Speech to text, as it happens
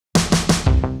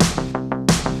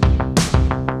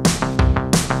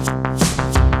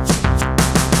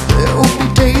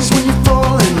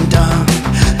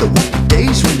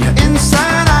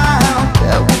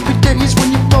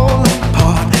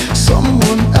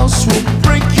else will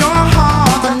break your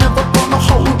heart. I'm never gonna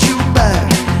hold you back.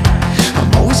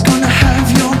 I'm always gonna have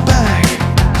your back.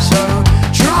 So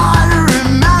try to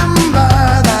remember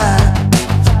that.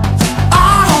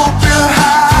 I hope you're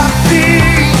happy.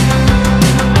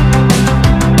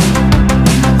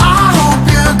 I hope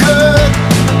you're good.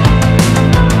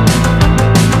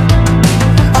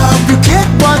 I hope you get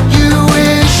what you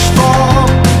wish for,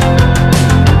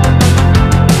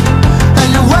 and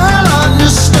you're well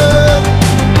understood.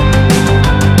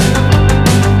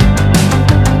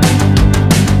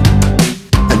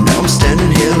 And now I'm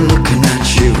standing here looking at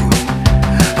you.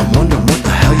 I'm wondering what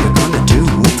the hell you're gonna do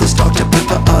with those Dr.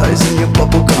 Pepper eyes and your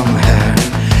bubblegum hair.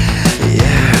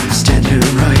 Yeah, I'm standing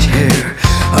right here.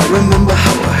 I remember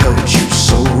how I held you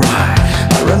so right.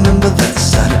 I remember that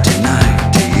Saturday night.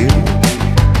 Do you?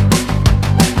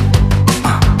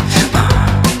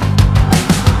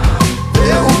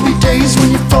 There will be days when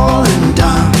you're falling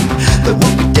down. There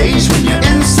will be days when you're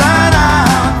inside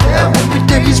out. There will be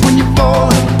days when you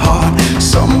fall apart.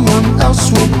 Someone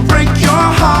else will break your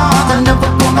heart. I'm never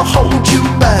gonna hold you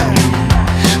back.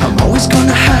 I'm always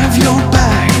gonna have your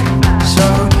back. So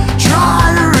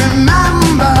try to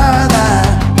remember that.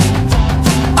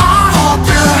 I hope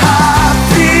you're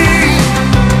happy.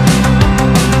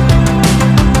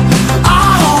 I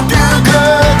hope you're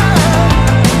good.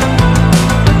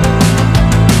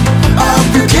 I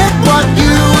hope you get what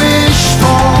you wish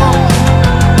for,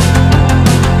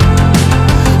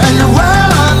 and you're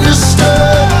well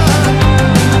understood.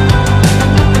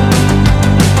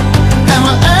 And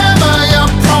whatever your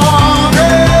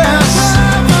progress,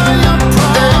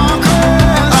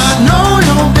 I know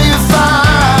you'll be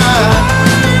fine.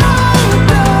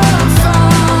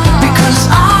 Because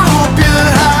I hope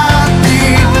you're happy,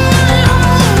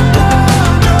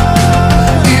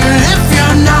 even if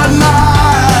you're not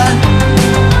mine.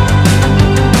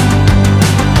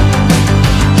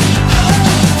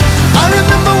 I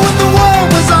remember when the world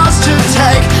was ours to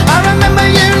take. I remember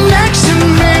you next to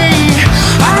me.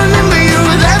 I remember you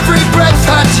with every breath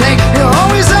I take. You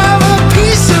always have a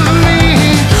piece of me.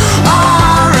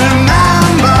 I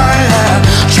remember, yeah.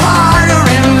 Try to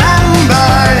remember,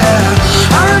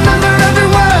 yeah. I remember every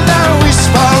word that we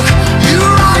spoke. You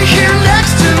right here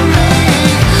next to me.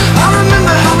 I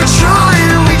remember how we tried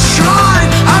and we tried.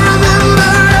 I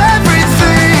remember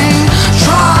everything.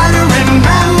 Try to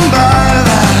remember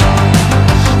that.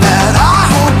 That I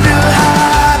hope you're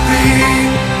happy.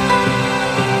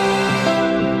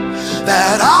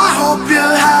 That I hope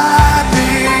you're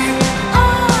happy.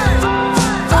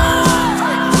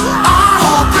 I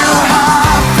hope you're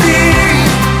happy.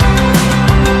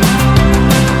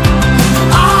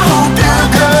 I hope you're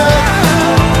good.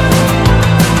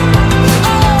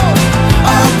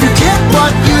 I hope you get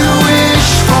what you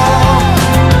wish for,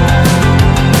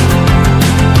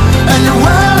 and you're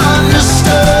well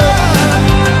understood.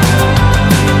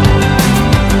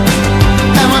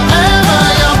 And whatever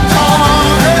your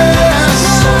progress,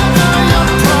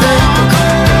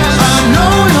 I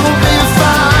know you'll be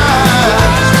fine.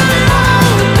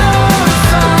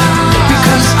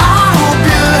 Because I hope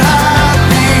you're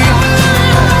happy,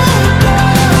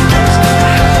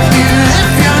 even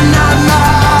if you're not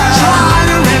mine. Try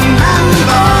to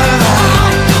remember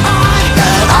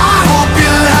that I hope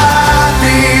you're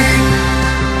happy.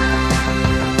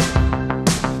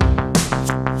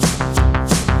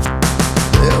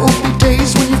 There will be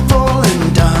days when you're falling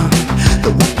down.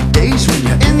 There will be days when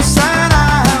you're inside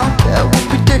out. There will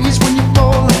be days when you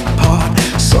fall apart.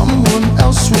 Someone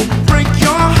else will break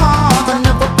your heart. I'm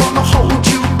never gonna hold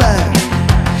you back.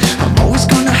 I'm always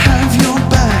gonna have your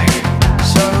back.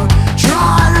 So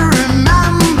try to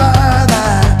remember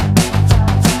that.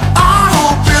 I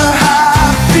hope you're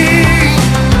happy.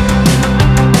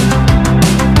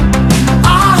 I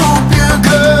hope you're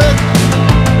good.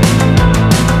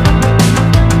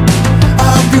 I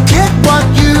hope you get what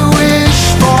you wish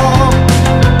for,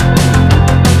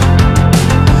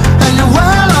 and you're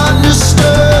well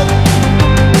understood.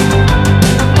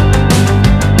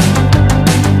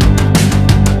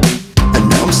 And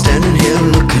now I'm standing here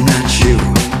looking at you.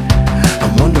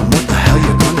 I'm wondering what the hell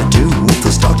you're gonna do with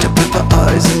those Dr. Pepper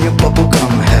eyes and your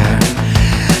bubblegum hair.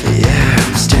 Yeah,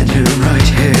 I'm standing right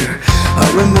here. I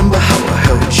remember how I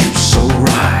held you so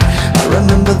right. I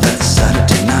remember that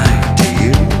Saturday night. Do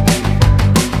you?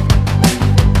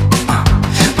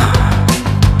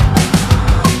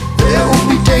 There will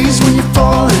be days when you're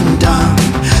falling down.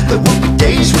 There will be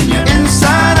days when you're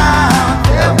inside out.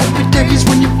 There will be days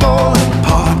when you fall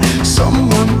apart.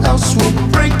 Someone else will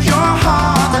break your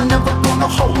heart. I'm never gonna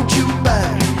hold you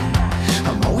back.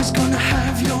 I'm always gonna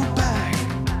have your back.